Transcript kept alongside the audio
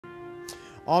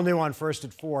All new on First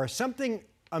at 4. Something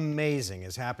amazing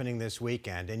is happening this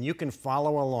weekend, and you can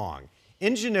follow along.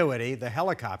 Ingenuity, the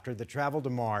helicopter that traveled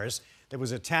to Mars that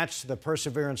was attached to the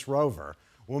Perseverance rover,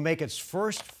 will make its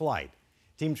first flight.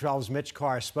 Team 12's Mitch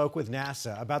Carr spoke with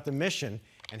NASA about the mission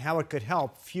and how it could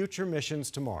help future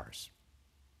missions to Mars.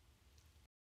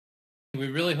 We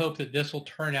really hope that this will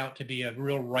turn out to be a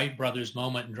real Wright Brothers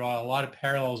moment and draw a lot of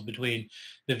parallels between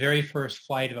the very first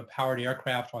flight of a powered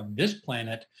aircraft on this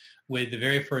planet with the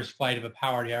very first flight of a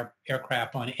powered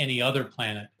aircraft on any other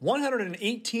planet.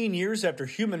 118 years after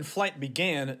human flight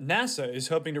began, NASA is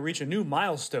hoping to reach a new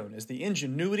milestone as the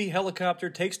Ingenuity helicopter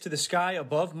takes to the sky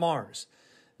above Mars.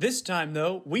 This time,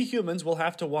 though, we humans will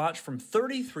have to watch from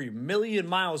 33 million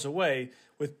miles away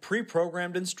with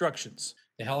pre-programmed instructions.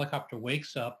 The helicopter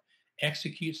wakes up,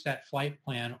 executes that flight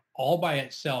plan all by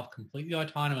itself, completely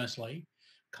autonomously,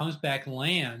 comes back,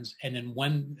 lands, and then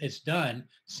when it's done,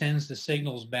 sends the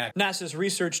signals back. NASA's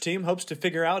research team hopes to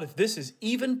figure out if this is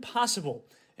even possible,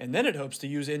 and then it hopes to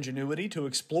use Ingenuity to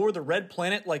explore the red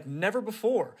planet like never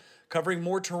before, covering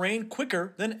more terrain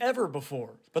quicker than ever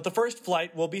before. But the first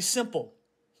flight will be simple.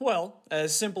 Well,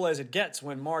 as simple as it gets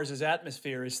when Mars's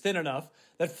atmosphere is thin enough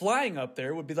that flying up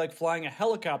there would be like flying a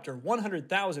helicopter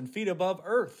 100,000 feet above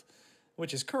Earth,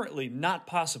 which is currently not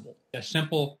possible. A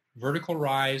simple vertical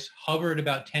rise, hover at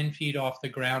about 10 feet off the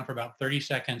ground for about 30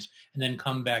 seconds, and then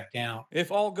come back down.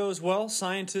 If all goes well,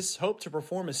 scientists hope to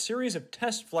perform a series of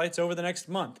test flights over the next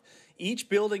month, each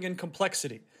building in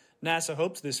complexity. NASA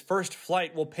hopes this first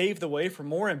flight will pave the way for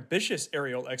more ambitious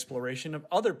aerial exploration of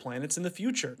other planets in the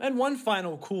future. And one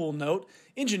final cool note,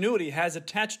 Ingenuity has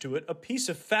attached to it a piece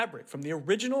of fabric from the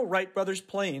original Wright Brothers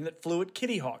plane that flew at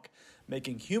Kitty Hawk,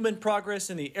 making human progress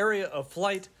in the area of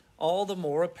flight all the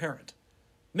more apparent.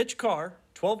 Mitch Carr,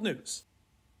 12 News.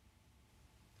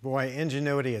 Boy,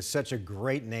 Ingenuity is such a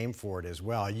great name for it as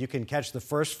well. You can catch the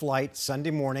first flight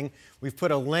Sunday morning. We've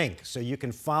put a link so you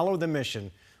can follow the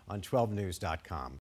mission on 12news.com.